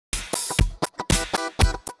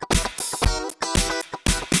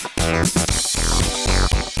Welcome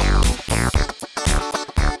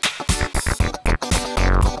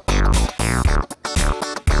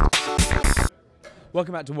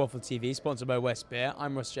back to Waffle TV, sponsored by West Beer.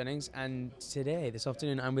 I'm Ross Jennings, and this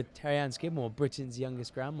afternoon, I'm with Terry Ann Skidmore, Britain's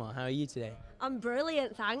youngest grandma. How are you today? I'm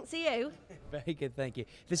brilliant, thanks. Are you? Very good, thank you.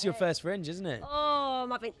 This is your first Fringe, isn't it? Oh,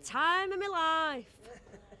 I'm having time of my life.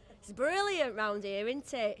 It's brilliant round here,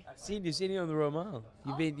 isn't it? You've seen you on the Royal Mile.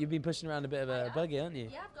 You've been pushing around a bit of a buggy, haven't you?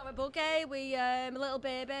 Yeah, I've got my buggy. My little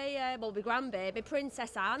baby, my grandbaby,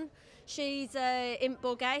 Princess Anne. She's in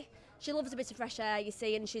buggy. She loves a bit of fresh air, you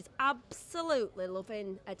see, and she's absolutely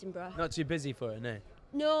loving Edinburgh. Not too busy for her, no?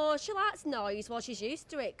 No, she likes noise. Well, she's used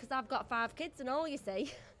to it, because I've got 5 kids and all, you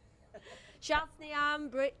see. Shazny Ann,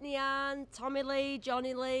 Brittany Ann, Tommy Lee,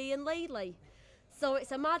 Johnny Lee, and Lee Lee. So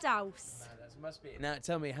it's a madhouse. Must be. Now,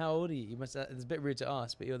 tell me, how old are you? It's a bit rude to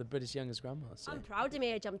ask, but you're the British youngest grandma. So. I'm proud of my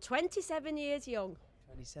age. I'm 27 years young.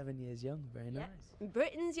 27 years young, very nice.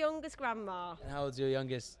 Britain's youngest grandma. And how old's your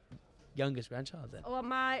youngest grandchild then? Oh,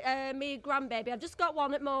 me grandbaby. I've just got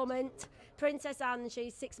one at the moment. Princess Anne,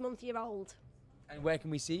 she's 6-month-old. And where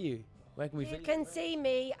can we see you? Where can we You can see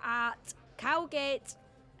me at Cowgate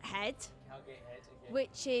Head,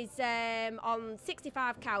 which is on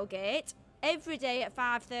 65 Cowgate, every day at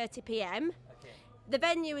 5:30 p.m. The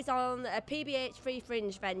venue is on a PBH Free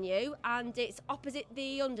Fringe venue, and it's opposite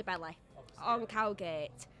the Udderbelly on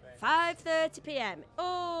Cowgate. 5:30 p.m.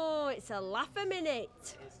 Oh, it's a laugh a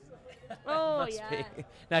minute. Oh, yeah. Be.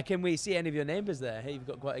 Now, can we see any of your neighbours there? Hey, you've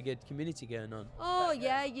got quite a good community going on. Oh,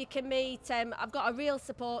 yeah, you can meet. I've got a real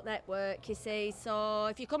support network, you see. So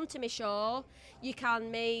if you come to my show, you can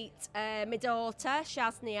meet my daughter,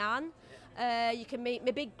 Shazny Ann. You can meet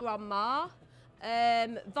my big grandma,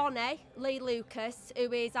 Vonnie Lee Lucas,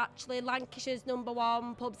 who is actually Lancashire's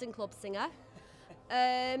 #1 pubs and club singer.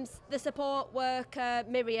 The support worker,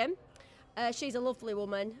 Miriam. She's a lovely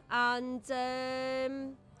woman. And...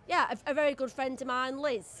 a very good friend of mine,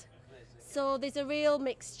 Liz. So there's a real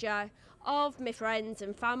mixture of my friends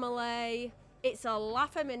and family. It's a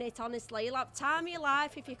laugh a minute, honestly. You'll have time of your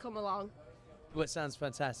life if you come along. Well, it sounds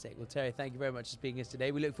fantastic. Well, Terry, thank you very much for speaking to us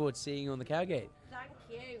today. We look forward to seeing you on the Cowgate. Thank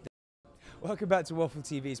you. Welcome back to Waffle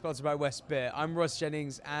TV, sponsored by West Beer. I'm Ross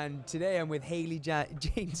Jennings, and today I'm with Hayley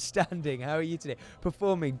Jane Standing. How are you today?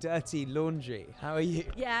 Performing Dirty Laundry. How are you?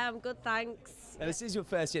 Yeah, I'm good, thanks. Now, this is your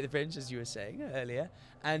first year at the Fringe, as you were saying earlier,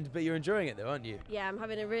 but you're enjoying it though, aren't you? Yeah, I'm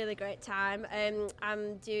having a really great time.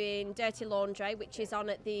 I'm doing Dirty Laundry, which is on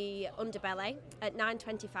at the Udderbelly at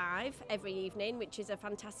 9:25 every evening, which is a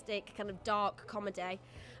fantastic kind of dark comedy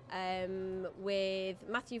with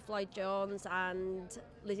Matthew Floyd-Jones and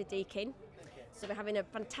Lizzie Deakin. So we're having a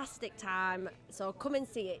fantastic time, so come and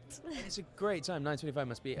see it. It's a great time. 9:25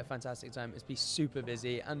 must be a fantastic time. It's be super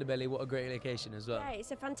busy. Udderbelly, what a great location as well. Yeah,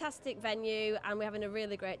 it's a fantastic venue, and we're having a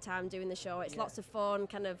really great time doing the show. It's lots of fun,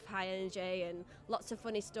 kind of high energy, and lots of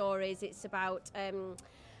funny stories. It's about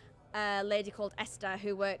a lady called Esther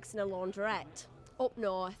who works in a laundrette up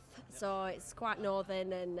north. So it's quite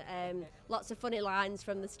northern, and lots of funny lines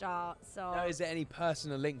from the start. So now, is there any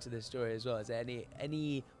personal link to this story as well? Is there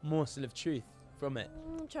any morsel of truth from it?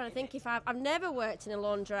 I'm trying to think if I've never worked in a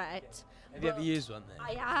laundrette. Have you ever used one then?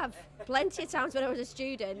 I have, plenty of times when I was a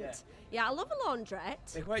student. Yeah, I love a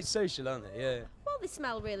laundrette. They're quite social, aren't they? Yeah. Well, they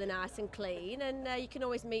smell really nice and clean, and you can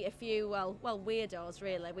always meet a few, well, weirdos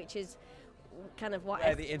really, which is kind of what...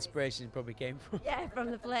 Where the inspiration probably came from. Yeah, from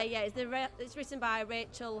the play, yeah. It's written by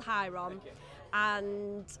Rachel Hiram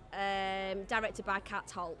and directed by Kat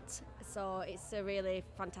Holt. So it's a really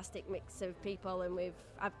fantastic mix of people, and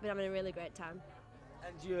I've been having a really great time.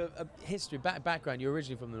 And your history, background, you're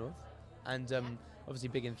originally from the north, and obviously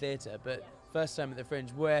big in theatre, but first time at the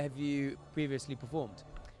Fringe, where have you previously performed?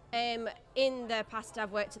 In the past,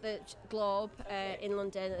 I've worked at the Globe in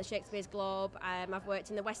London, at the Shakespeare's Globe. I've worked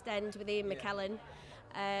in the West End with Ian McKellen.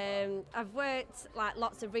 I've worked like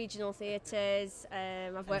lots of regional theatres.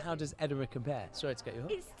 How does Edinburgh compare? Sorry to cut you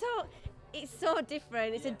off. It's so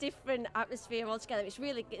different. It's a different atmosphere altogether. It's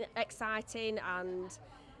really exciting, and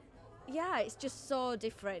yeah, it's just so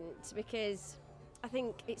different because I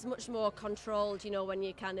think it's much more controlled, you know, when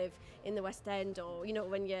you're kind of in the West End, or, you know,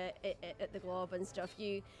 when you're at the Globe and stuff.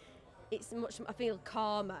 It's much, I feel,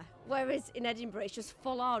 calmer. Whereas in Edinburgh, it's just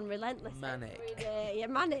full on, relentless. Manic. Every day. Yeah,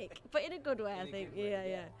 manic, but in a good way, I think.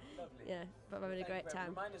 Yeah. Lovely. Yeah, but I'm having a great time.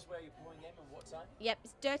 Remind us where you're performing and what time? Yep,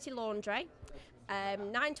 it's Dirty Laundry,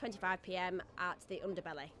 9:25 p.m. at the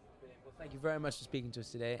Udderbelly. Brilliant. Well, thank you very much for speaking to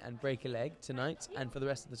us today, and break a leg tonight and for the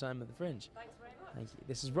rest of the time at the Fringe. Thanks very much. Thank you.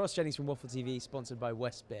 This is Ross Jennings from Waffle TV, sponsored by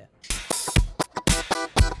West Beer.